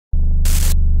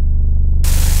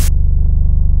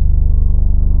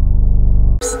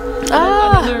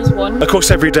Of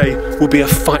course, every day will be a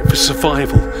fight for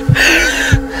survival.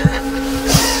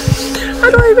 I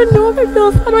don't even know how I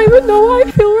feel. I don't even know how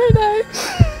I feel right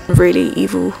now. Really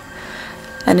evil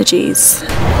energies.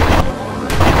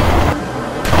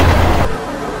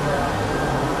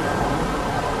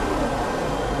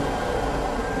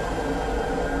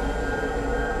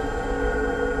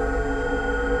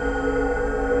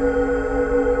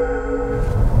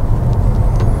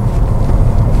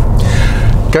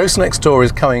 Ghost Next Door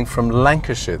is coming from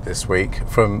Lancashire this week,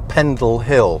 from Pendle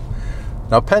Hill.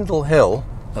 Now, Pendle Hill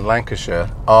and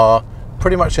Lancashire are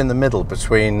pretty much in the middle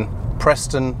between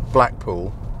Preston,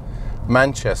 Blackpool,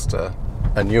 Manchester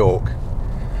and York.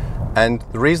 And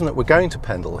the reason that we're going to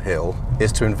Pendle Hill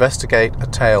is to investigate a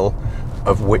tale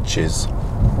of witches.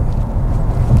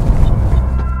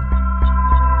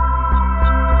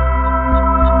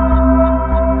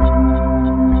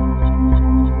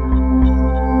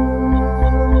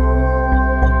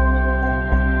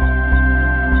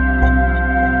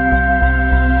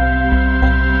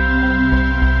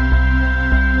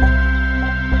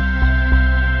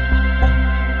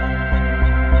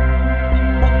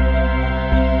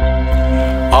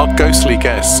 Our ghostly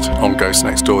guest on Ghost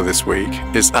Next Door this week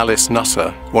is Alice Nutter,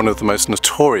 one of the most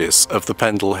notorious of the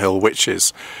Pendle Hill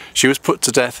witches. She was put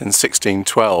to death in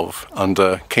 1612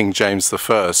 under King James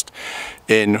I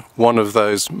in one of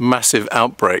those massive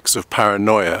outbreaks of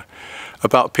paranoia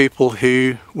about people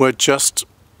who were just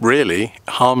really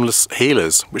harmless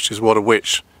healers, which is what a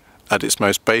witch at its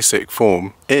most basic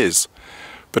form is.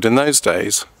 But in those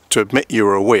days, to admit you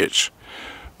were a witch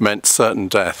meant certain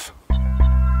death.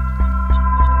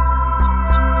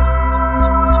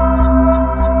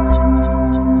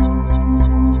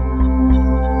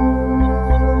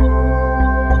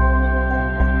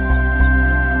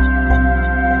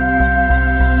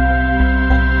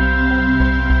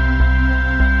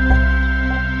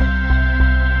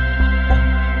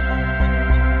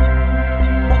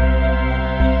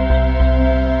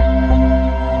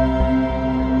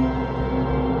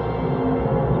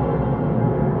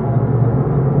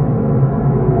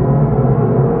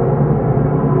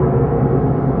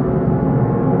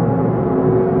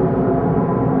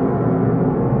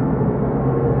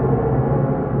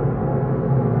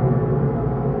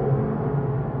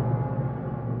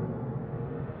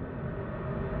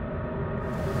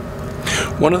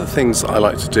 One of the things I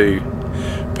like to do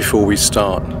before we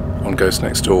start on Ghost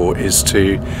Next Door is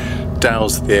to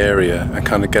douse the area and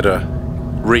kind of get a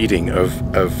reading of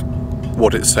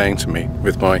what it's saying to me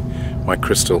with my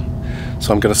crystal.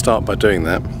 So I'm going to start by doing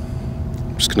that.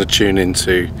 I'm just going to tune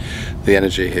into the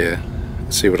energy here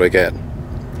and see what I get.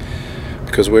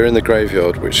 Because we're in the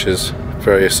graveyard, which is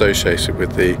very associated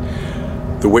with the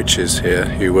witches here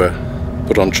who were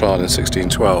put on trial in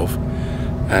 1612,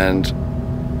 and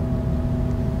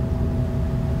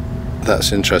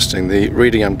that's interesting. The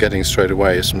reading I'm getting straight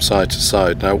away is from side to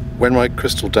side. Now, when my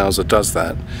crystal dowser does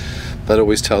that, that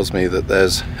always tells me that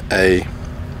there's a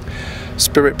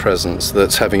spirit presence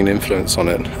that's having an influence on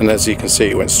it. And as you can see,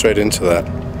 it went straight into that.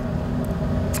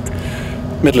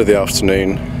 Middle of the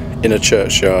afternoon, in a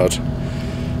churchyard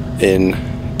in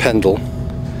Pendle,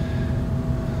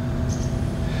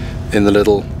 in the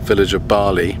little village of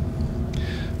Barley.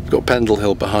 We've got Pendle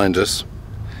Hill behind us.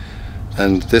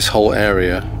 And this whole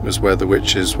area was where the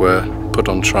witches were put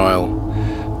on trial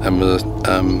and were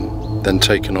then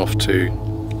taken off to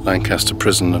Lancaster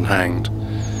prison and hanged.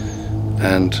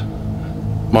 And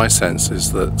my sense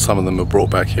is that some of them were brought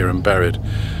back here and buried,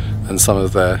 and some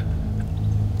of their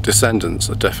descendants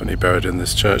are definitely buried in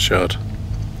this churchyard.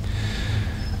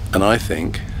 And I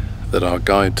think that our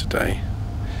guide today,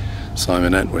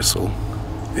 Simon Entwistle,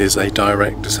 is a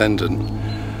direct descendant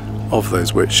of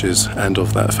those witches and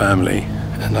of that family,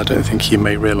 and I don't think he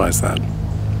may realise that.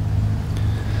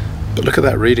 But look at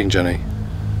that reading, Jenny.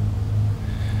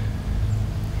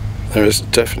 There is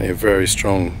definitely a very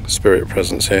strong spirit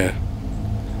presence here.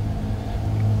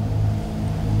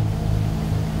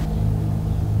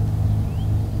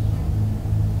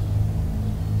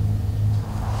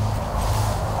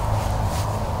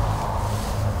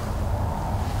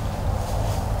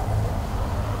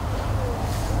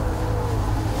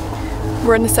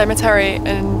 We're in the cemetery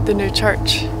in the new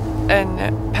church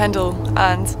in Pendle,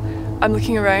 and I'm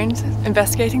looking around,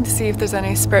 investigating to see if there's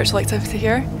any spiritual activity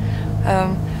here.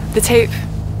 The tape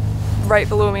right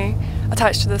below me,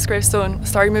 attached to this gravestone,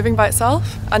 started moving by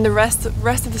itself, and the rest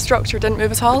of the structure didn't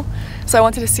move at all. So I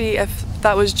wanted to see if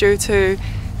that was due to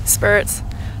spirits.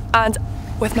 And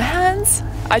with my hands,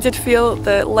 I did feel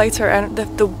the lighter and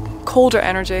the colder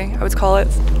energy, I would call it.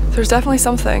 There's definitely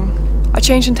something. A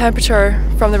change in temperature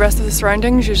from the rest of the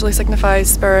surroundings usually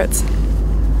signifies spirits.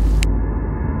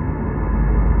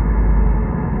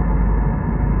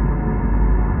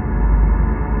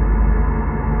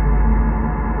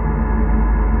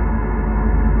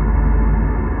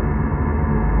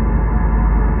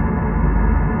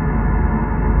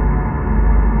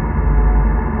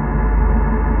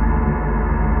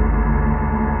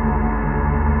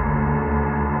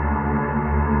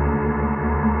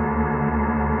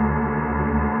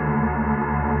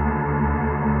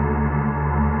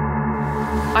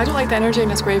 I don't like the energy in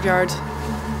this graveyard.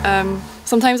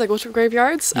 Sometimes I go to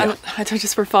graveyards and I do it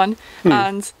just for fun,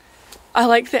 and I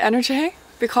like the energy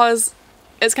because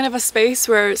it's kind of a space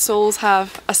where souls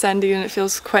have ascended and it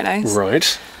feels quite nice.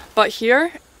 Right. But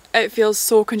here, it feels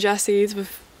so congested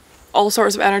with all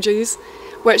sorts of energies,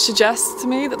 which suggests to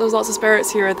me that there's lots of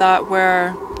spirits here that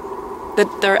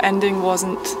their ending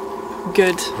wasn't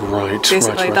good. Right.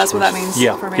 Basically, right, that's what right. that means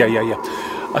for me. Yeah.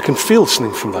 I can feel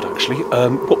something from that actually.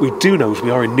 What we do know is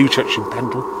we are in Newchurch in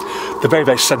Pendle, the very,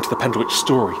 very centre of the Pendle Witch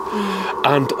story.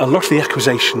 And a lot of the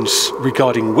accusations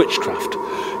regarding witchcraft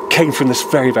came from this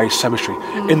very, very cemetery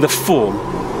in the form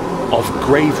of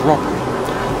grave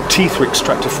robbery. Teeth were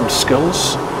extracted from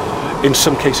skulls, in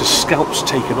some cases scalps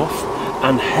taken off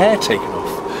and hair taken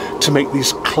off to make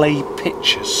these clay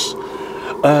pictures.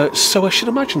 So I should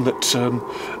imagine that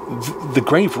the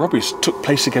grave robberies took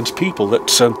place against people that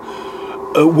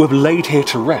were laid here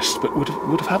to rest, but would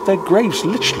have had their graves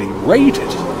literally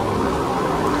raided.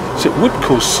 So it would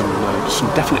cause some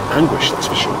definite anguish, that's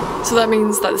for sure. So that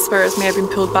means that the spirits may have been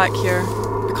pulled back here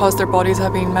because their bodies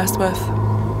have been messed with.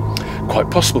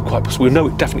 Quite possible, quite possible. We know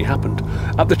it definitely happened.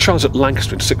 At the trials at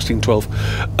Lancaster in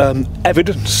 1612,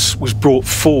 evidence was brought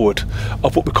forward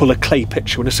of what we call a clay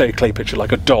picture. When I say a clay picture,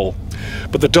 like a doll.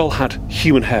 But the doll had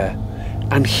human hair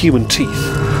and human teeth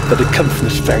that had come from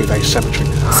this very, very cemetery.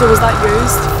 So was that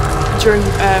used during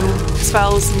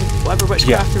spells and whatever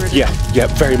witchcraft they were doing? Yeah,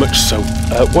 very much so.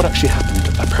 What actually happened,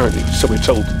 apparently, so we're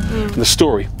told from the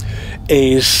story,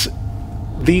 is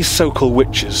these so-called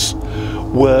witches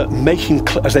were making,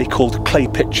 as they called, clay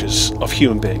pictures of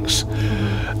human beings.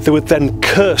 They would then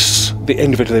curse the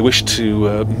individual they wished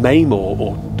to maim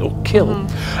or kill,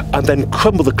 and then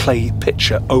crumble the clay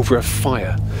picture over a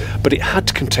fire. But it had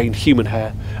to contain human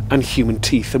hair and human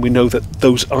teeth, and we know that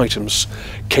those items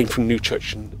came from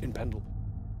Newchurch in Pendle.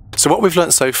 So what we've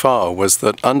learnt so far was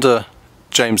that under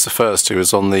James I, who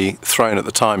was on the throne at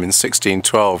the time in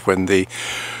 1612, when the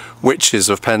witches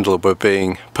of Pendle were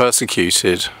being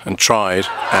persecuted and tried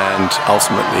and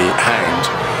ultimately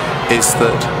hanged, is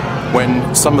that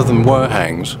when some of them were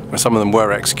hanged, when some of them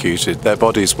were executed, their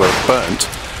bodies were burnt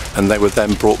and they were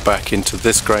then brought back into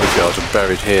this graveyard and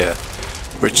buried here,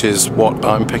 which is what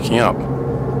I'm picking up.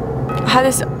 I had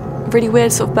this really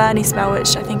weird sort of burny smell,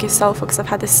 which I think is sulphur, because I've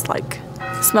had this like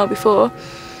smell before.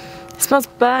 It smells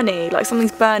burny, like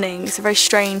something's burning. It's a very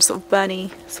strange sort of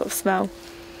burny sort of smell.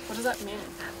 What does that mean?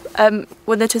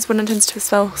 When it tends to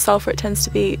smell sulphur, it tends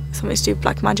to be something to do with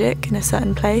black magic in a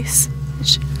certain place.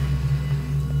 Which,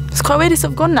 it's quite weird it's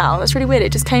sort of gone now. That's really weird.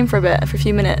 It just came for a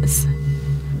few minutes.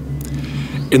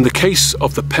 In the case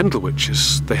of the Pendle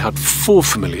witches, they had 4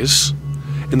 familiars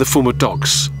in the form of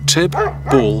dogs: Tib,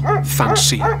 Ball,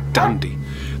 Fancy, Dandy.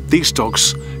 These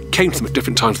dogs came to them at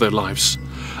different times of their lives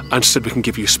and said, we can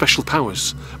give you special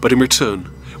powers, but in return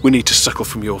we need to suckle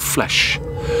from your flesh.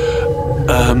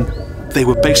 They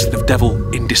were basically the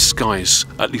devil in disguise.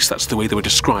 At least that's the way they were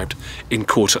described in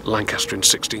court at Lancaster in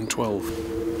 1612.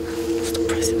 Stop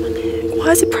pressing my neck.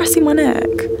 Why is it pressing my neck?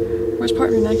 Which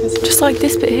part of your neck is it? Just like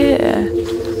this bit here.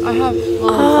 I have.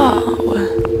 Oh,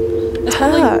 it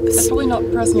hurts. It's probably not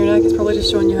pressing your neck, it's probably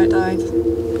just showing you how it died.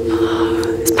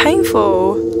 It's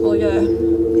painful. Well, yeah.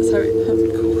 That's how it,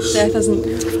 Of course. death isn't.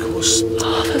 Of course.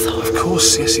 Oh, that's horrible. Of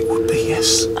course, yes, it would be,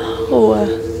 yes. Oh,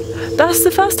 that's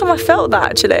the first time I felt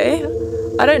that actually.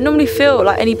 I don't normally feel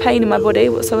like any pain in my body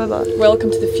whatsoever.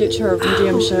 Welcome to the future of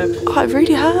mediumship. Oh, it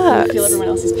really hurts. You feel everyone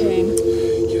else's pain.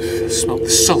 You smell the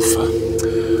sulphur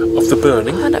of the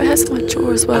burning. I know, it hurts my jaw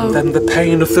as well. And then the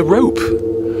pain of the rope.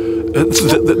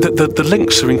 The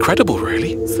links are incredible,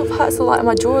 really. It sort of hurts a lot in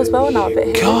my jaw as well now a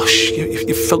bit here. Gosh,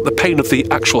 you felt the pain of the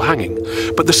actual hanging,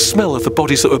 but the smell of the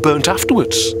bodies that were burnt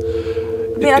afterwards.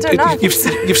 I mean, I don't know.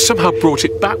 You've somehow brought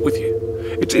it back with you.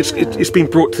 It's been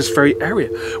brought to this very area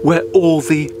where all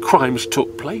the crimes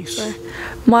took place.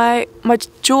 My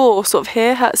jaw sort of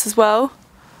here hurts as well.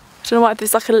 I don't know why,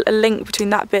 there's like a link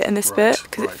between that bit and this bit,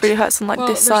 because it really hurts on like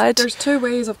this side. There's 2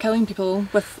 ways of killing people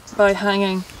by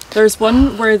hanging. There's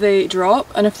one where they drop,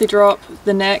 and if they drop,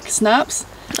 the neck snaps.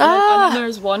 And then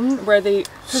there's one where they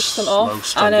push them off.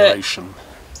 Slow strangulation.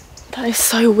 That is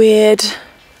so weird.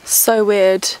 So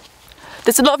weird.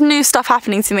 There's a lot of new stuff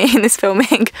happening to me in this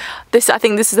filming. I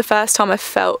think this is the first time I've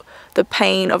felt the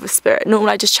pain of a spirit.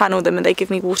 Normally I just channel them and they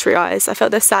give me watery eyes. I felt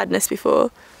their sadness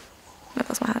before. No,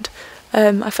 that's my hand.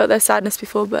 I felt their sadness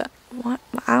before, but what?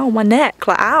 Ow, my neck,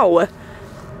 like ow.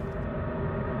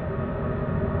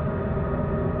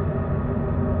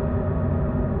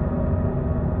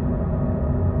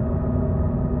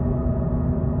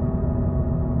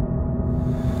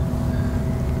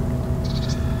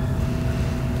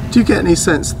 Do you get any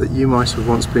sense that you might have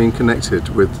once been connected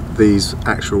with these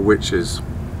actual witches?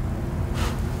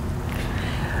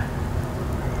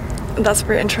 That's a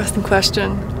very interesting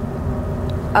question.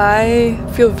 I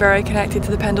feel very connected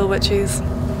to the Pendle witches.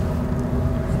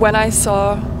 When I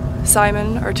saw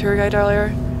Simon, our tour guide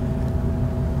earlier,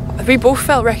 we both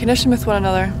felt recognition with one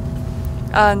another,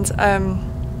 and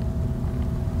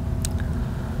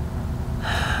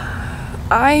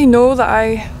I know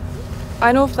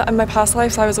that in my past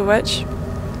lives I was a witch,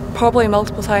 probably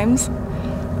multiple times,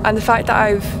 and the fact that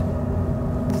I've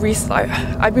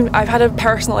had a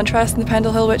personal interest in the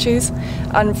Pendle Hill witches,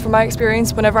 and from my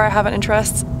experience, whenever I have an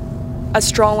interest as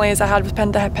strongly as I had with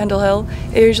Pendle Hill,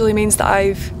 it usually means that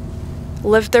I've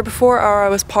lived there before or I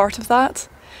was part of that.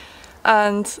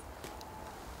 And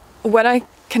when I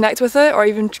connect with it, or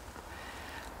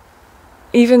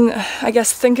even I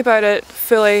guess think about it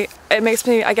fully, it makes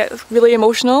me, I get really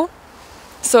emotional.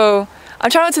 So I'm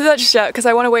trying not to do that just yet because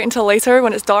I want to wait until later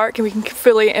when it's dark and we can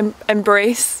fully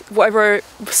embrace whatever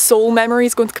soul memory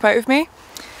is going to come out of me.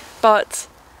 But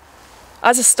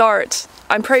as a start,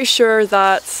 I'm pretty sure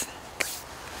that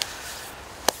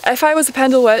if I was a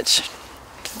Pendle witch,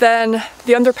 then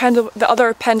the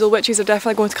other Pendle witches are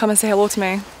definitely going to come and say hello to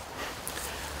me.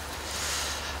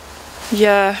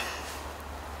 Yeah,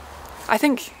 I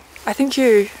think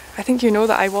you know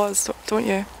that I was, don't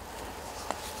you?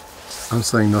 I'm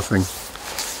saying nothing.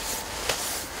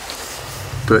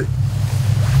 But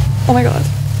oh my god.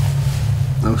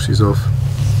 no, she's off.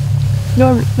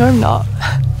 No, I'm not.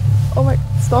 Oh my,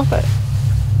 stop it.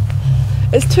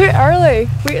 It's too early.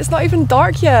 Wait, it's not even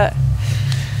dark yet.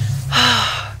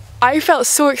 I felt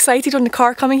so excited on the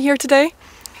car coming here today.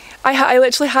 I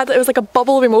literally had, it was like a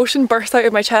bubble of emotion burst out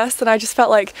of my chest, and I just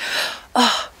felt like,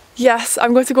 oh, yes,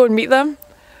 I'm going to go and meet them.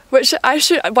 Which I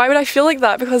should, why would I feel like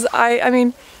that? Because I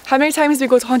mean, how many times do we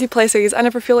go to haunted places? I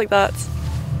never feel like that.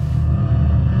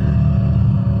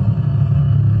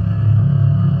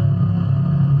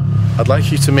 I'd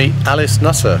like you to meet Alice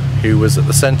Nutter, who was at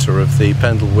the centre of the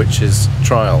Pendle Witches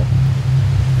trial.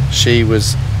 She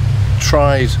was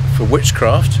tried for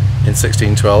witchcraft in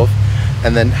 1612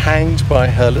 and then hanged by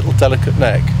her little delicate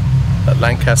neck at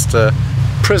Lancaster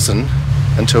prison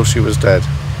until she was dead.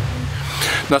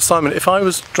 Now Simon, if I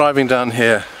was driving down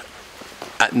here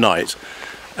at night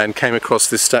and came across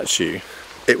this statue,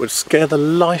 it would scare the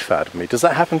life out of me. Does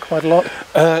that happen quite a lot?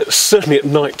 Certainly at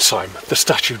night time, the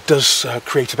statue does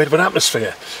create a bit of an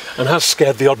atmosphere and has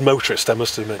scared the odd motorist, I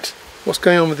must admit. What's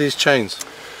going on with these chains?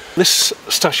 This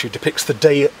statue depicts the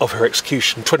day of her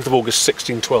execution, 20th of August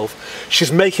 1612. She's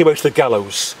making her way to the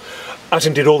gallows, as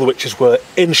indeed all the witches were,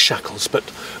 in shackles, but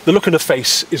the look on her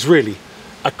face is really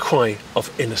a cry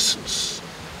of innocence.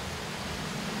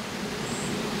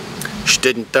 She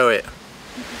didn't do it.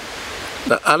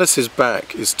 Now Alice's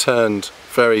back is turned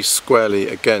very squarely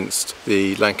against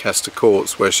the Lancaster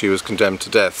courts where she was condemned to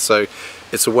death, so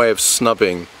it's a way of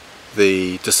snubbing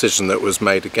the decision that was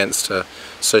made against her.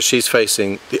 So she's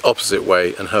facing the opposite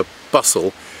way and her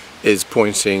bustle is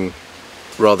pointing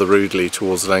rather rudely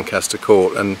towards the Lancaster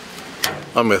court, and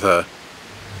I'm with her.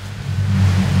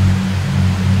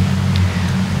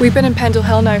 We've been in Pendle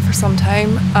Hill now for some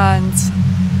time, and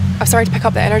I've started to pick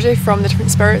up the energy from the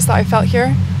different spirits that I felt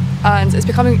here, and it's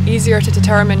becoming easier to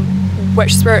determine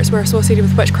which spirits were associated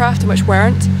with witchcraft and which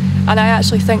weren't. And I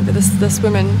actually think that this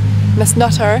woman, Miss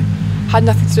Nutter, had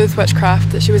nothing to do with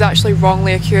witchcraft, that she was actually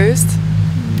wrongly accused.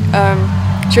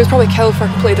 She was probably killed for a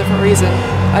completely different reason,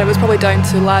 and it was probably down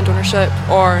to land ownership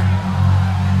or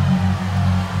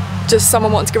just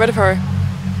someone wanting to get rid of her.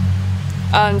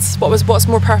 And what's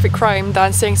more perfect crime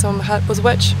than saying someone was a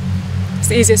witch? It's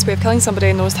the easiest way of killing somebody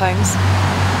in those times.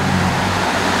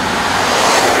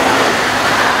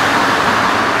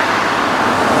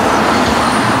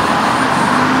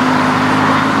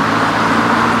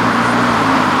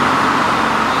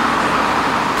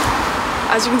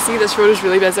 As you can see, this road is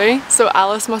really busy, so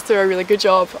Alice must do a really good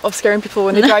job of scaring people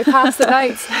when they drive past at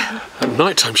night. At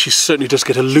night time she certainly does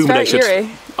get illuminated. It's very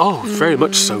eerie. Oh, very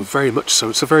much so, very much so.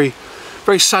 It's a very,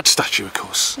 very sad statue, of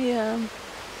course. Yeah.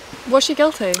 Was she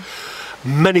guilty?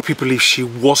 Many people believe she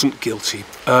wasn't guilty.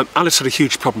 Alice had a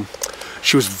huge problem.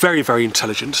 She was very, very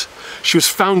intelligent. She was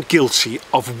found guilty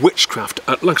of witchcraft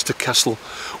at Lancaster Castle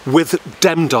with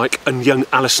Demdike and young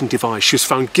Alison Device. She was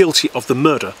found guilty of the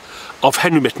murder of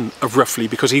Henry Mitten of Ruffley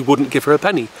because he wouldn't give her a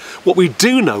penny. What we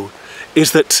do know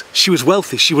is that she was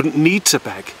wealthy, she wouldn't need to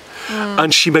beg.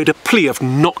 and she made a plea of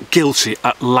not guilty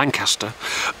at Lancaster,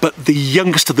 but the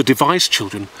youngest of the Devise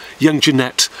children, young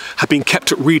Jeanette, had been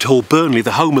kept at Reed Hall, Burnley,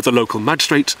 the home of the local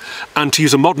magistrate, and to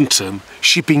use a modern term,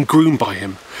 she'd been groomed by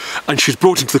him. And she was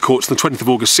brought into the courts on the 20th of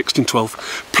August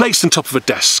 1612, placed on top of a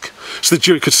desk so the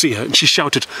jury could see her, and she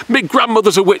shouted, "Me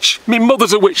grandmother's a witch, me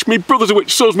mother's a witch, me brother's a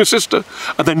witch, so's my sister."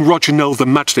 And then Roger Noel, the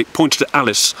magistrate, pointed at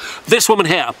Alice. "This woman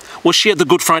here, was she at the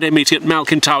Good Friday meeting at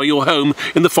Malkin Tower, your home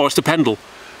in the Forest of Pendle?"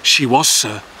 "She was,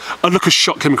 sir." A look of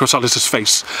shock came across Alice's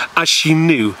face as she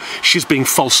knew she was being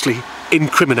falsely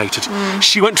incriminated.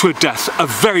 She went to her death a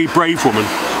very brave woman,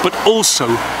 but also,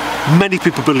 many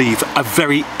people believe, a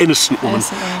very innocent woman.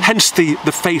 Hence the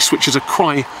face, which is a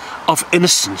cry of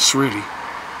innocence, really.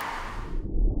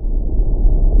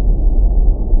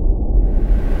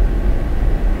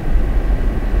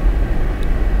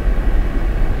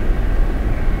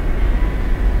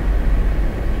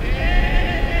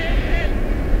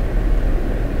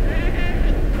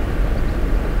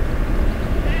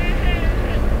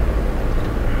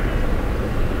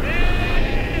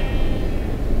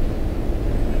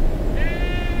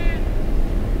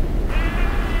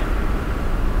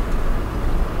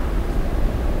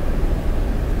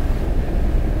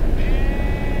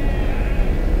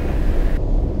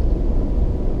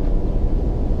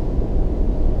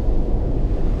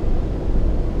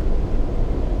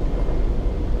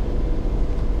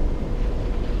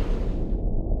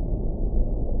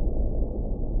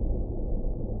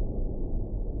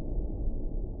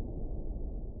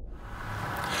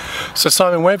 So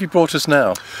Simon, where have you brought us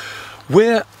now?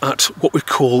 We're at what we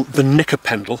call the Nick of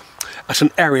Pendle, at an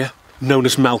area known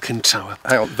as Malkin Tower.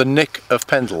 Hang on, the Nick of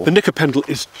Pendle? The Nick of Pendle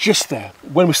is just there.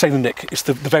 When we say the Nick, it's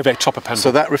the very, very top of Pendle.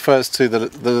 So that refers to the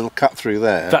little cut through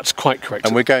there? That's quite correct.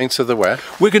 And we're going to the where?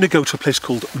 We're going to go to a place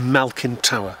called Malkin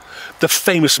Tower, the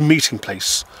famous meeting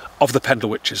place of the Pendle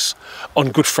Witches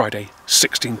on Good Friday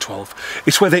 1612.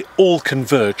 It's where they all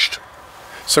converged.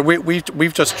 So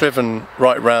we've just driven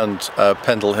right round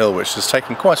Pendle Hill, which has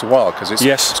taken quite a while because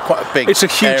it's quite a big It's a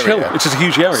huge area. hill. It's a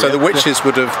huge area. So the witches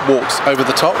would have walked over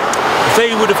the top?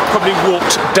 They would have probably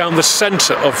walked down the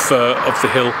centre of the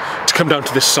hill to come down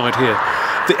to this side here.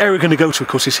 The area we're going to go to, of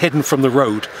course, is hidden from the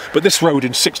road, but this road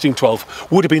in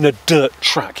 1612 would have been a dirt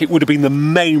track. It would have been the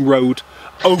main road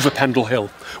over Pendle Hill,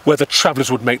 where the travellers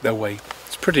would make their way.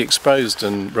 It's pretty exposed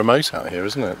and remote out here,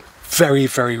 isn't it? Very,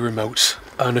 very remote.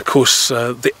 And of course,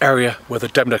 the area where the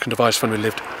Demdike and Devise family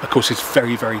lived, of course, is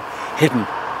very, very hidden.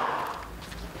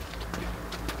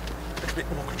 It's a bit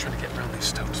awkward trying to get around these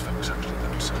stones, folks, actually,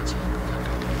 themselves.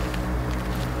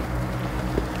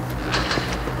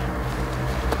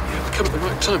 Yeah, we come at the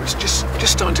right time. It's just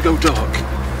starting to go dark.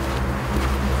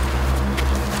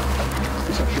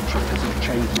 This actual track hasn't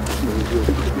changed. It's no real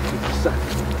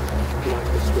exactly like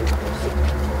this way.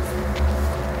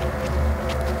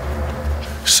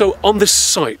 So on this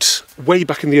site, way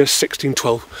back in the year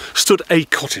 1612, stood a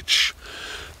cottage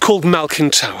called Malkin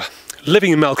Tower.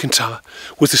 Living in Malkin Tower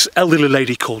was this elderly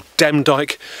lady called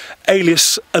Demdike,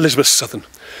 alias Elizabeth Southern.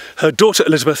 Her daughter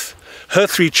Elizabeth, her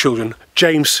 3 children,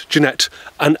 James, Jeanette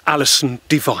and Alison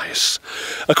Devise.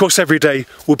 Of course, every day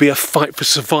would be a fight for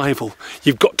survival.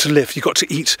 You've got to live, you've got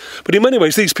to eat. But in many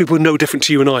ways, these people were no different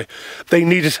to you and I. They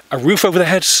needed a roof over their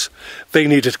heads, they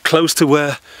needed clothes to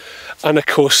wear, and of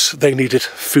course they needed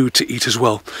food to eat as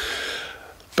well.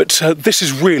 But this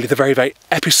is really the very, very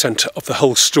epicentre of the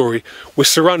whole story. We're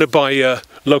surrounded by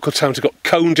local towns. We've got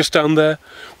Cone just down there,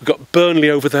 we've got Burnley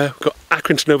over there, we've got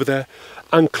Accrington over there,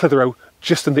 and Clitheroe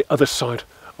just on the other side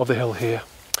of the hill here.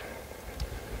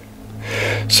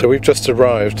 So we've just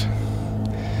arrived,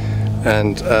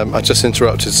 and I just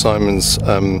interrupted Simon's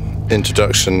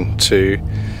introduction to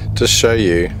just show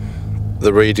you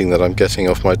the reading that I'm getting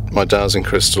off my dowsing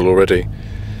crystal already.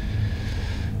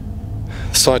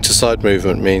 Side-to-side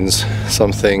movement means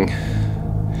something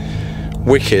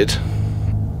wicked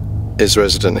is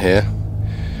resident here,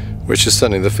 which is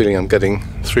certainly the feeling I'm getting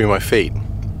through my feet.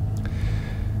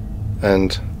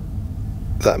 And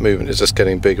that movement is just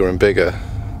getting bigger and bigger.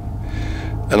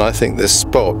 And I think this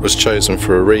spot was chosen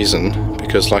for a reason,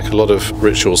 because like a lot of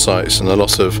ritual sites and a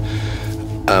lot of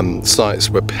sites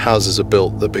where houses are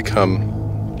built that become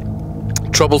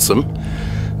troublesome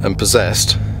and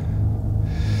possessed,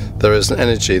 there is an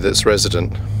energy that's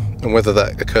resident, and whether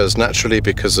that occurs naturally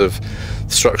because of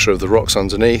the structure of the rocks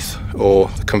underneath, or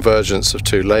the convergence of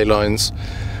 2 ley lines,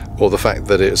 or the fact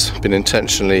that it's been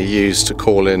intentionally used to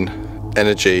call in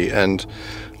energy, and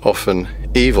often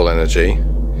evil energy,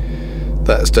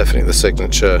 that's definitely the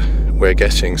signature we're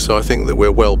getting. So I think that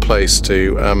we're well placed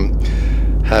to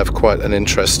have quite an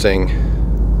interesting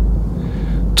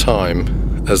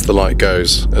time as the light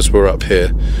goes, as we're up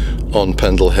here on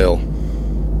Pendle Hill.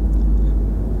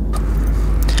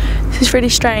 This is really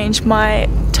strange. My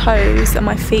toes and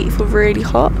my feet feel really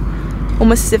hot,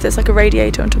 almost as if there's like a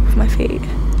radiator on top of my feet.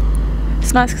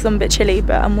 It's nice because I'm a bit chilly,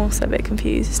 but I'm also a bit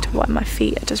confused as to why my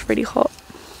feet are just really hot.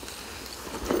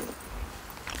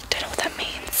 Don't know what that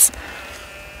means.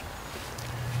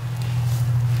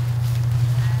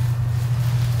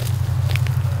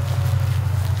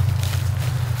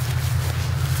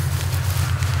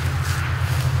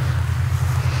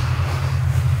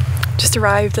 Just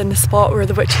arrived in the spot where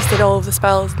the witches did all of the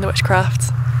spells and the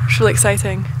witchcraft. It's really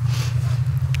exciting.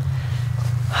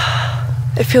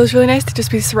 It feels really nice to just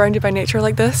be surrounded by nature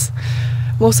like this.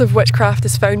 Most of witchcraft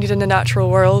is founded in the natural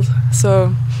world,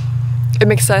 so it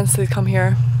makes sense to come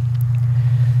here.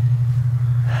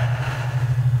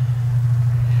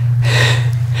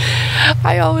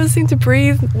 I always seem to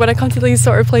breathe when I come to these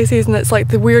sort of places, and it's like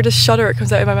the weirdest shudder that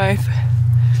comes out of my mouth.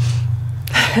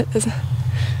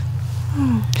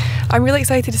 I'm really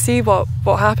excited to see what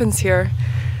happens here,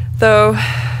 though.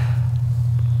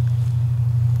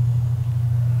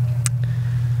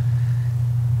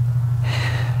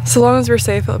 So long as we're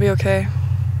safe, it'll be okay.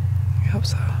 I hope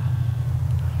so.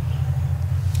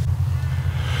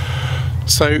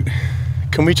 So,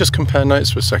 can we just compare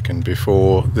notes for a second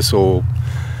before this all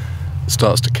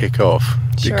starts to kick off?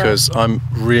 Sure. Because I'm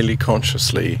really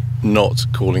consciously not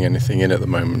calling anything in at the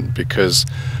moment, because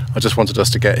I just wanted us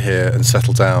to get here and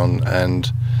settle down and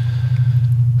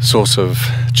sort of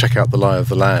check out the lie of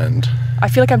the land. I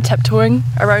feel like I'm tiptoeing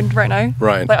around right now.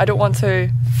 Right. Like I don't want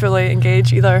to fully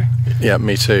engage either. Yeah,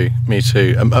 me too, me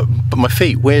too. But my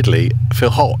feet, weirdly, feel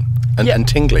hot and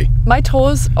tingly. My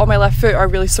toes on my left foot are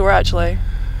really sore actually.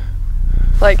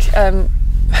 Like,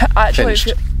 actually,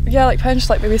 Pinched. Yeah, like pinched,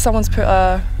 like maybe someone's put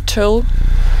a tool.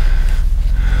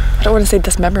 I don't want to say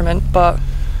dismemberment, but...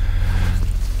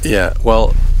 Yeah,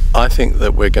 well, I think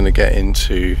that we're going to get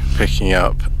into picking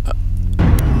up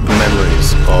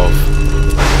memories of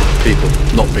people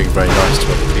not being very nice to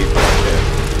other people out here.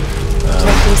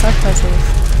 Like doing sacrifices.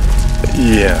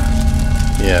 Yeah,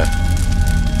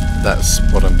 that's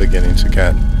what I'm beginning to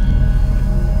get.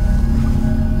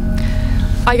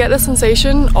 I get the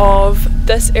sensation of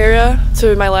this area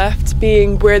to my left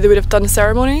being where they would have done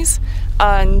ceremonies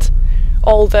and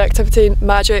all the activity,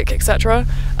 magic, etc.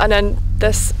 And then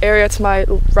this area to my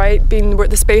right being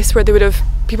the space where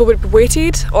people would have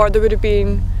waited, or they would have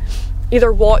been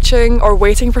either watching or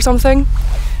waiting for something.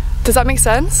 Does that make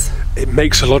sense? It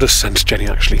makes a lot of sense, Jenny,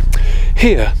 actually.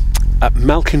 Here at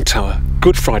Malkin Tower,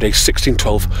 Good Friday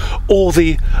 1612, all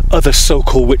the other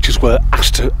so-called witches were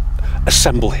asked to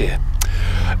assemble here.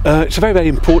 It's a very, very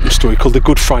important story called the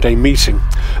Good Friday meeting.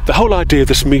 The whole idea of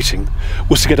this meeting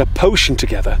was to get a potion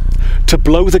together to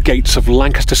blow the gates of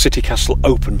Lancaster City Castle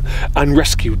open and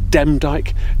rescue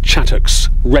Demdike, Chattocks,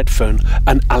 Redfern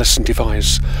and Alison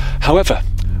Devise. However,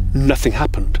 nothing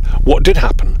happened. What did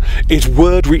happen is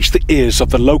word reached the ears of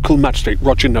the local magistrate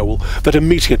Roger Noel that a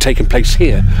meeting had taken place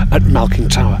here at Malkin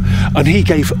Tower, and he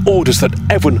gave orders that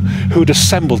everyone who had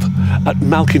assembled at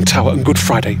Malkin Tower on Good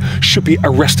Friday should be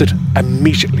arrested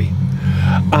immediately.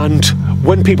 And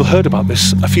when people heard about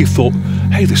this, a few thought,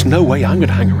 hey, there's no way I'm going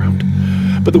to hang around.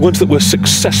 But the ones that were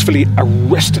successfully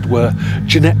arrested were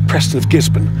Jeanette Preston of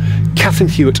Gisborne, Catherine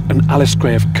Hewitt and Alice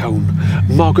Gray of Cone,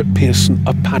 Margaret Pearson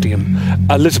of Padiham,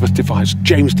 Elizabeth Devise,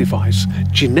 James Devise,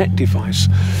 Jeanette Devise,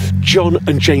 John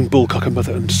and Jane Bulcock, a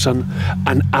mother and son,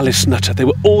 and Alice Nutter. They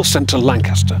were all sent to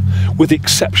Lancaster, with the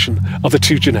exception of the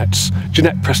two Jeanettes.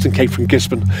 Jeanette Preston came from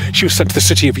Gisborne. She was sent to the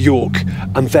city of York,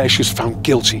 and there she was found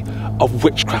guilty of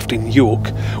witchcraft in York,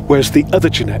 whereas the other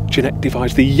Jeanette, Jeanette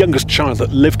Devise, the youngest child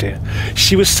that lived here,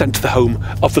 she was sent to the home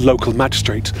of the local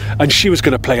magistrate, and she was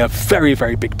going to play a very,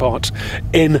 very big part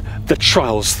in the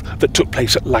trials that took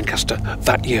place at Lancaster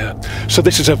that year. So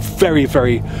this is a very,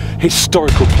 very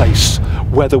historical place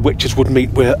where the witches would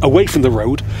meet. We're away from the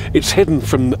road, it's hidden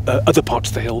from other parts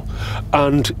of the hill,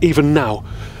 and even now,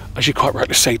 as you quite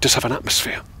rightly say, it does have an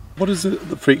atmosphere. What is it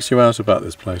that freaks you out about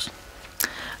this place?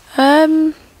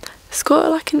 It's got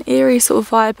like an eerie sort of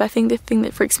vibe. I think the thing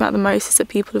that freaks me out the most is that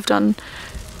people have done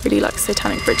really like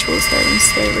satanic rituals here and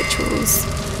slow rituals.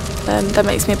 That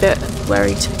makes me a bit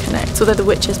wary to connect. Although the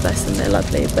witches, bless them, they're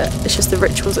lovely, but it's just the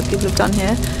rituals that people have done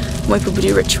here. When people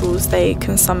do rituals, they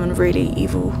can summon really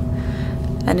evil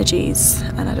energies,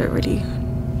 and I don't really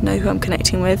know who I'm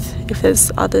connecting with. If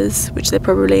there's others, which there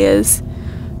probably is.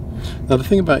 Now the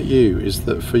thing about you is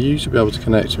that for you to be able to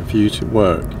connect and for you to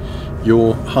work,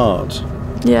 your heart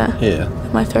Yeah. here,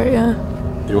 My throat, yeah.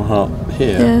 your heart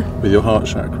here, Yeah. with your heart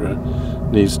chakra,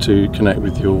 needs to connect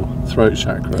with your throat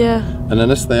chakra. Yeah. And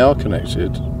unless they are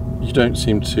connected, you don't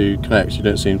seem to connect, you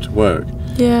don't seem to work.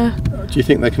 Yeah. Do you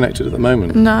think they're connected at the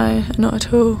moment? No, not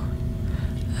at all.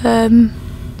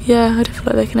 Yeah, I don't feel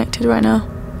like they're connected right now.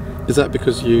 Is that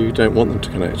because you don't want them to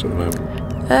connect at the moment?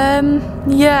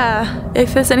 Yeah.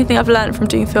 If there's anything I've learned from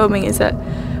doing filming is that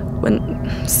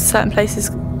when certain places,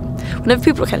 whenever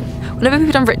people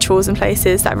done rituals in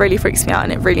places, that really freaks me out,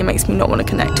 and it really makes me not want to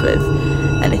connect with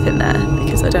anything there,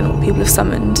 because I don't know what people have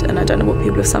summoned, and I don't know what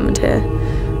people have summoned here.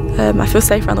 I feel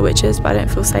safe around the witches, but I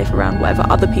don't feel safe around whatever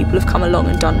other people have come along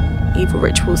and done evil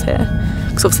rituals here,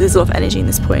 because obviously there's a lot of energy in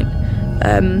this point.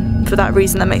 For that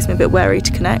reason, that makes me a bit wary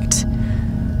to connect.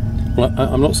 Well,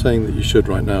 I'm not saying that you should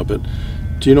right now, but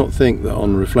do you not think that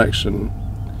on reflection,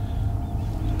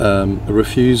 a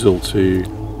refusal to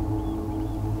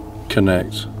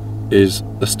connect is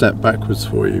a step backwards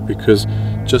for you, because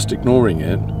just ignoring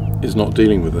it is not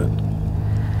dealing with it?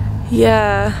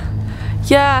 Yeah,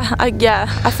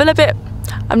 I feel a bit,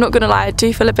 I'm not gonna lie, I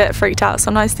do feel a bit freaked out.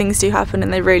 Sometimes things do happen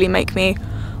and they really make me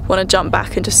want to jump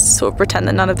back and just sort of pretend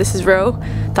that none of this is real.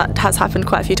 That has happened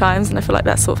quite a few times, and I feel like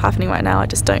that's sort of happening right now. I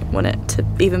just don't want it to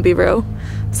even be real,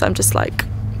 so I'm just like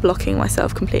blocking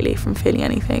myself completely from feeling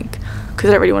anything, because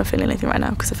I don't really want to feel anything right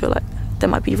now, because I feel like there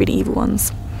might be really evil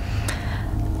ones,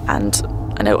 and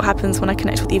I know what happens when I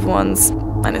connect with evil ones,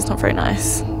 and it's not very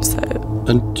nice. So.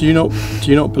 And do you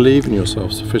not believe in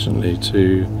yourself sufficiently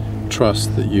to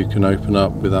trust that you can open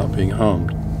up without being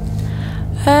harmed?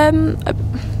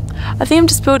 I think I'm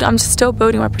just still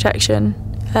building my protection.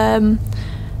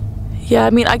 Yeah, I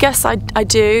mean, I guess I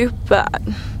do, but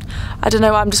I don't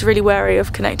know, I'm just really wary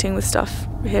of connecting with stuff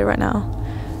here right now.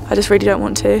 I just really don't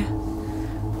want to.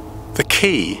 The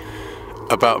key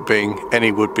about being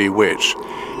any would-be witch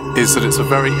is that it's a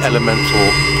very elemental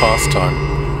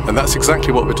pastime, and that's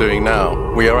exactly what we're doing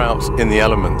now. We are out in the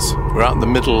elements. We're out in the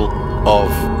middle of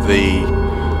the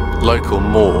local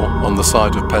moor on the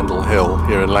side of Pendle Hill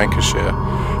here in Lancashire,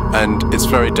 and it's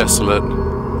very desolate.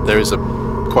 There is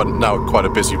quite a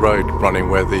busy road running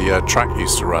where the track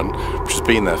used to run, which has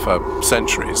been there for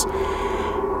centuries,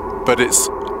 but it's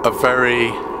a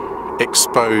very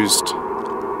exposed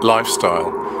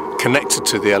lifestyle, connected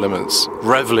to the elements,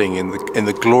 reveling in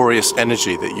the glorious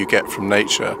energy that you get from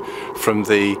nature, from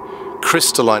the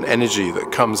crystalline energy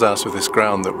that comes out of this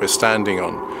ground that we're standing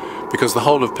on, because the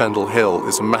whole of Pendle Hill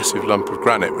is a massive lump of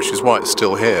granite, which is why it's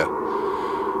still here.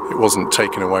 It wasn't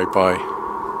taken away by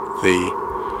the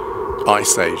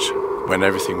Ice Age, when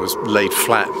everything was laid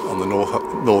flat on the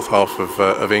north half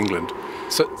of England.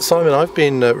 So, Simon, I've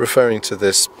been referring to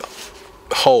this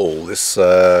hole, this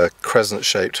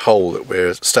crescent-shaped hole that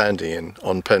we're standing in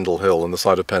on Pendle Hill, on the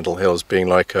side of Pendle Hill, as being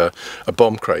like a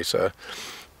bomb crater.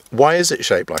 Why is it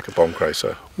shaped like a bomb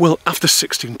crater? Well, after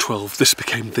 1612, this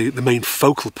became the main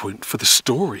focal point for the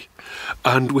story.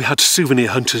 And we had souvenir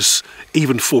hunters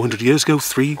even 400 years ago,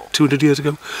 200 years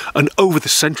ago, and over the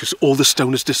centuries all the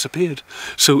stone has disappeared.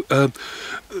 So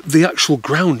the actual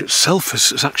ground itself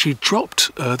has actually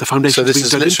dropped. The foundation. So this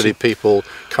is literally people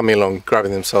coming along,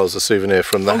 grabbing themselves a souvenir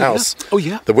from the house. Yeah. Oh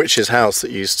yeah. The witch's house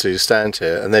that used to stand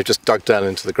here, and they've just dug down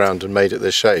into the ground and made it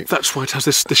this shape. That's why it has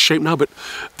this shape now. But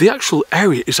the actual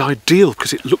area is ideal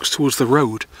because it looks towards the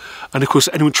road, and of course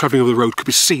anyone travelling over the road could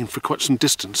be seen for quite some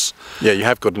distance. Yeah, you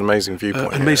have got an amazing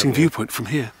viewpoint. Amazing viewpoint from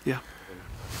here. Yeah.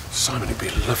 Simon, it'd be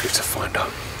lovely to find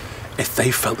out if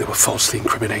they felt they were falsely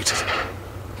incriminated.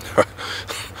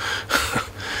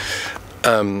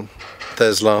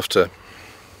 There's laughter.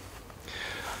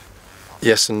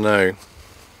 Yes and no.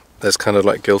 There's kind of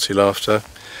like guilty laughter,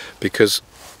 because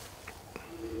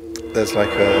there's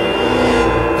like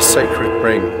a sacred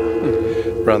ring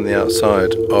around the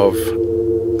outside of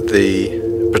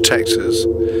the protectors,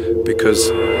 because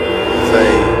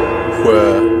they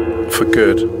were for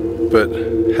good, but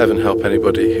heaven help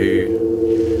anybody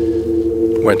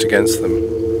who went against them,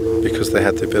 because they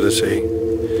had the ability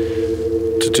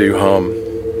to do harm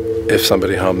if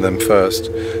somebody harmed them first.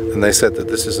 And they said that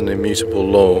this is an immutable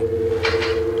law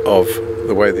of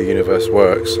the way the universe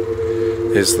works,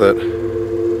 is that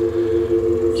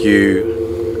you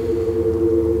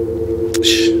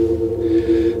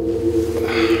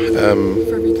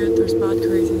for every good there's bad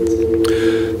crazies.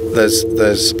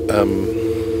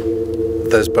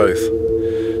 There's both.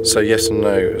 So yes and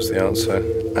no is the answer.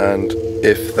 And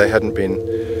if they hadn't been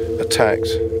attacked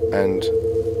and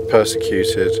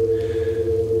persecuted,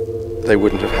 they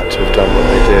wouldn't have had to have done what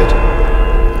they did.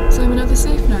 Simon, are they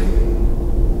safe now?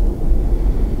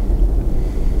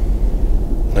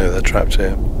 No, they're trapped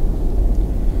here.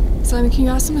 Simon, can you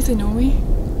ask them if they know me?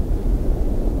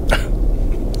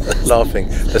 laughing.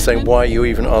 They're saying, why are you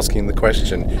even asking the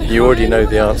question? You already know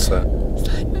the answer.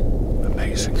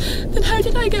 Amazing. Then how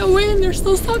did I get away and they're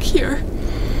still stuck here?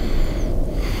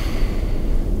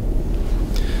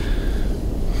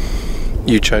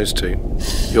 You chose to.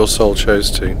 Your soul chose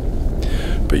to.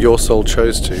 But your soul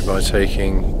chose to by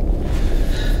taking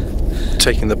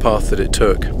the path that it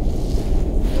took.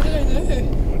 What did I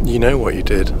do? You know what you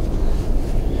did.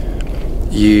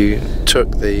 You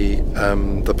took the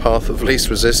path of least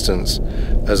resistance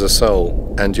as a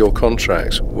soul, and your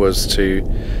contract was to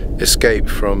escape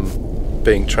from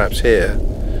being trapped here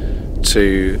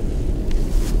to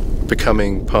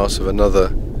becoming part of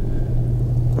another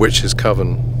witch's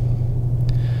coven.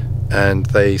 And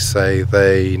they say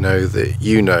they know that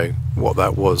you know what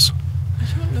that was. I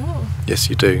don't know. Yes,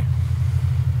 you do.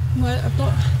 I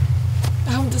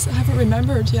haven't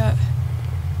remembered yet.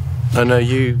 No,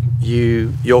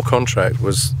 your contract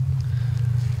was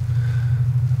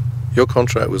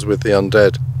with the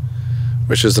undead,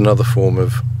 which is another form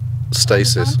of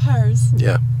stasis. Vampires.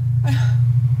 Yeah.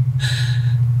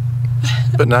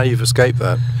 But now you've escaped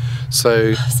that.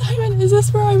 So Simon, is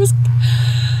this where I was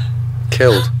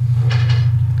killed.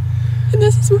 and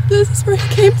this is where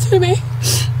he came to me?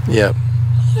 Yeah.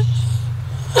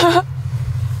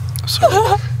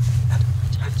 Sorry.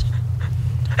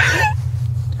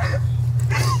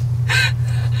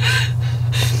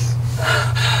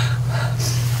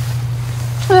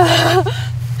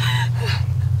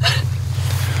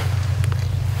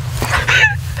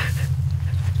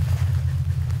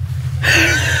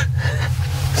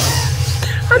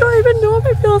 I don't even know how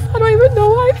I feel. I don't even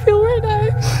know how I feel right now.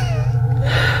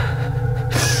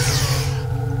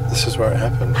 This is where it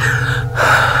happened.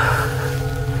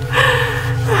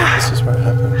 This is where it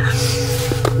happened.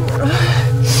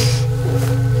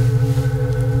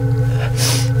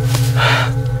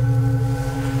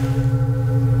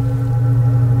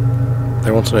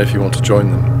 They want to know if you want to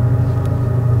join them.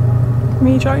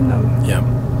 Me join them? Yeah.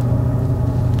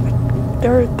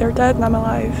 They're dead and I'm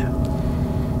alive.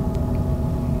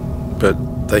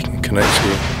 But they can connect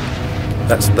you.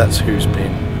 That's who's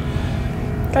been.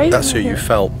 Guys, That's who you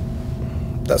felt.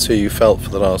 That's who you felt for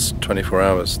the last 24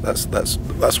 hours. That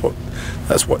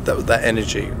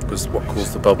energy was what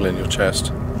caused the bubble in your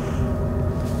chest.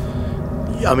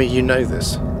 I mean, you know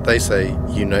this. They say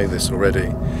you know this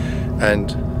already,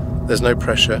 and there's no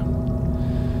pressure.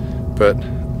 But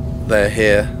they're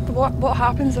here. What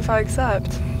happens if I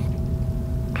accept?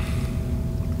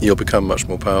 You'll become much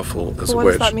more powerful as a What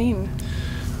witch. does that mean?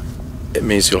 It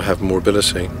means you'll have more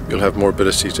ability. You'll have more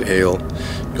ability to heal.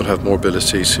 You'll have more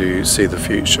ability to see the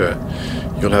future.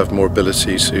 You'll have more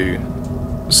ability to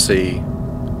see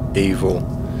evil.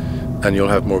 And you'll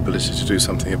have more ability to do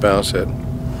something about it.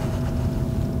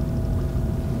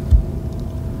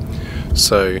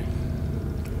 So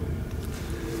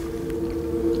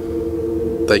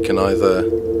they can either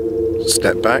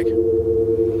step back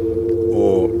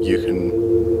or you can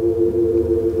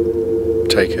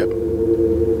take it.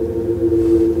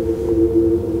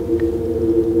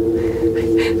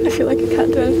 I feel like I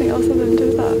can't do anything else other than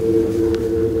do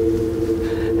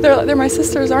that. They're my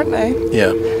sisters, aren't they?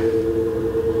 Yeah.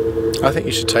 I think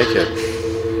you should take it.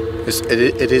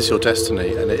 It is your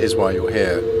destiny, and it is why you're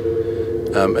here.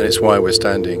 And it's why we're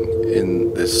standing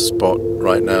in this spot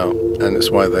right now, and it's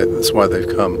why they've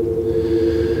come.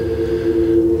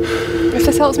 If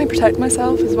this helps me protect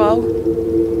myself as well,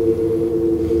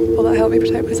 will that help me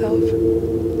protect myself?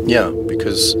 Yeah,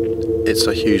 because it's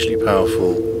a hugely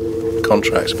powerful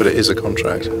contract, but it is a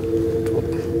contract.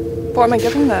 What am I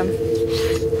giving them?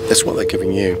 It's what they're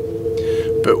giving you.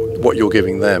 But what you're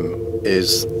giving them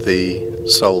is the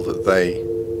soul that they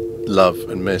love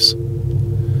and miss.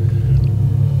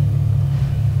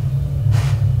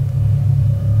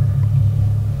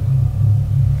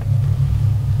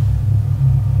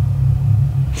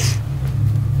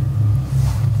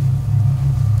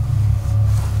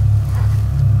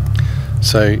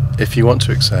 So if you want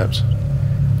to accept,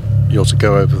 you're to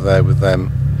go over there with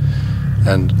them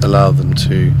and allow them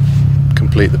to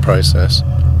complete the process,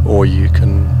 or you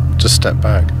can just step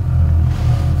back.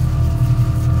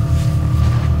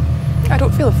 I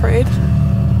don't feel afraid.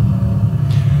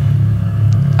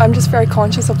 I'm just very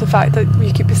conscious of the fact that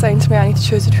you keep saying to me I need to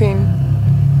choose between.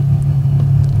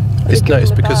 It's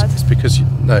because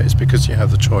you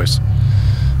have the choice.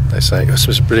 They say it's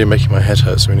really making my head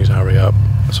hurt, so we need to hurry up.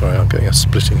 Sorry, I'm getting a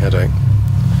splitting headache.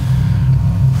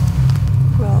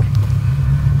 Well,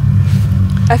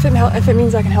 if it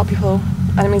means I can help people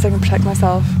and it means I can protect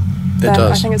myself, then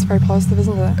does. I think it's very positive,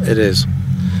 isn't it? It is.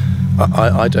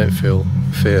 I don't feel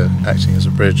fear acting as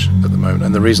a bridge at the moment.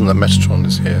 And the reason that Metatron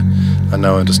is here, I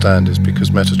now understand, is because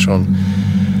Metatron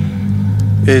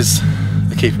is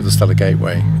the keeper of the Stellar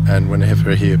Gateway, and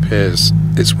whenever he appears,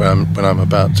 it's when I'm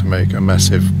about to make a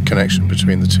massive connection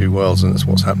between the two worlds, and that's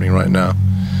what's happening right now.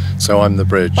 So I'm the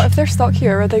bridge. But if they're stuck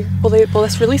here, will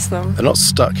this release them? They're not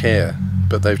stuck here,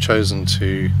 but they've chosen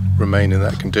to remain in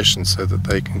that condition so that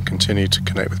they can continue to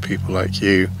connect with people like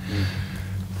you.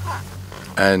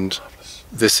 And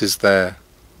this is their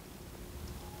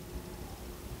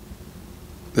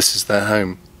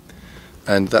home,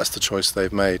 and that's the choice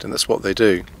they've made, and that's what they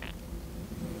do.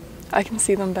 I can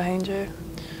see them behind you.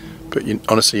 But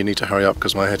honestly, you need to hurry up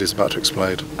because my head is about to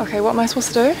explode. Okay, what am I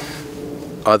supposed to do?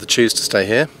 Either choose to stay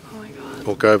here, Oh my God.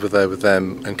 or go over there with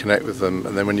them and connect with them,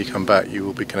 and then when you come back, you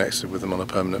will be connected with them on a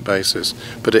permanent basis.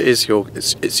 But it is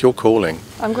it's your calling.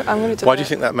 I'm going to do it. Why do you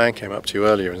think that man came up to you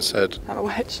earlier and said, I'm a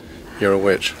witch. "You're a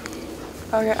witch"?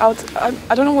 Okay,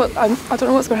 I don't know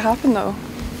what's going to happen though.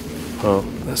 Well,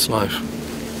 that's life.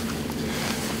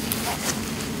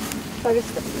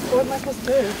 What am I supposed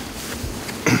to do?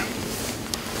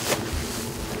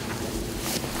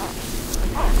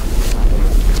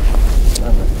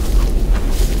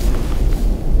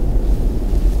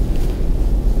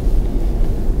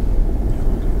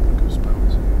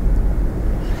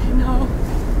 No.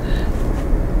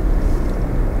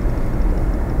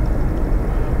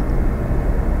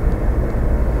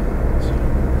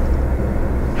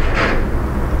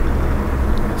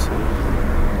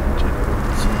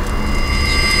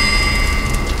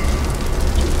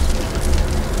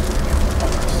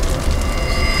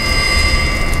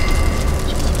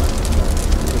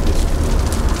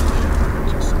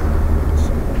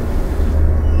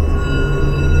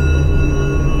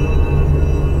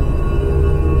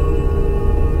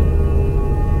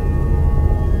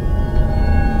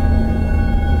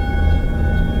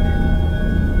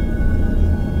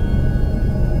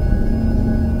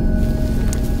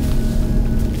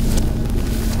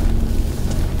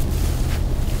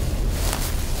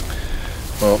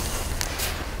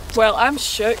 Well, I'm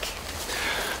shook.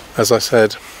 As I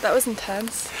said, That was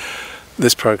intense.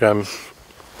 this program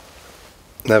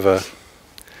never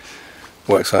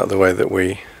works out the way that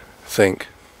we think.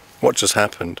 What just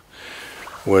happened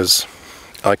was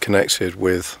I connected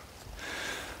with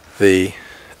the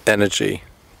energy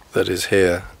that is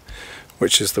here,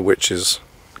 which is the witches'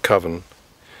 coven,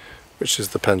 which is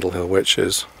the Pendle Hill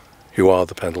witches, who are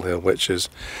the Pendle Hill witches.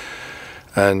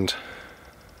 And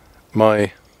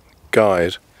my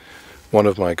guide, one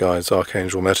of my guides,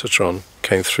 Archangel Metatron,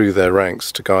 came through their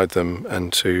ranks to guide them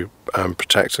and to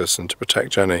protect us and to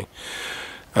protect Jenny.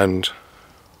 And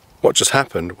what just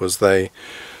happened was they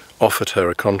offered her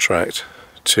a contract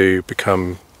to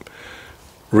become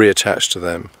reattached to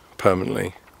them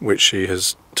permanently, which she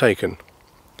has taken,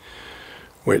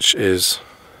 which is,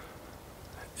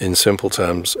 in simple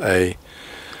terms, a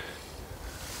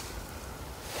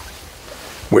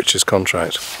witch's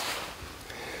contract.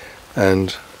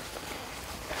 And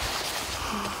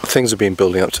things have been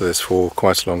building up to this for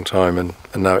quite a long time, and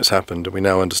now it's happened, and we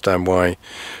now understand why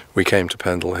we came to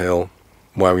Pendle Hill,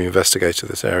 why we investigated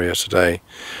this area today,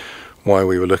 why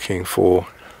we were looking for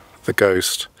the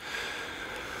ghost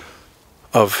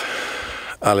of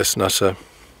Alice Nutter,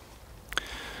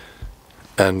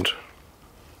 and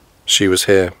she was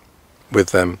here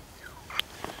with them.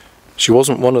 She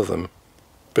wasn't one of them,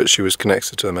 but she was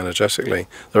connected to them energetically.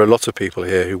 There are a lot of people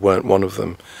here who weren't one of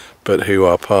them, but who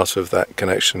are part of that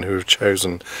connection, who have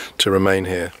chosen to remain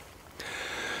here.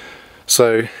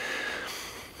 So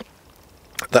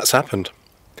that's happened,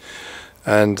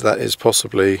 and that is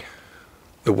possibly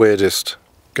the weirdest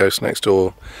Ghost Next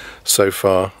Door so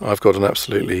far. I've got an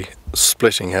absolutely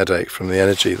splitting headache from the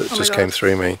energy that just came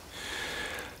through me,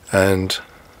 and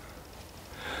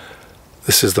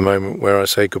this is the moment where I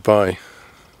say goodbye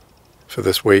for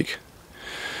this week.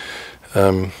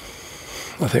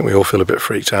 I think we all feel a bit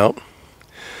freaked out,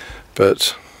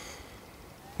 but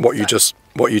what you just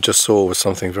saw was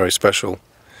something very special,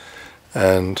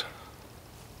 and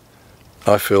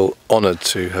I feel honoured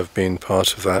to have been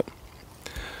part of that.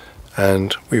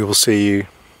 And we will see you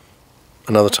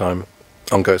another time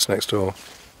on Ghost Next Door.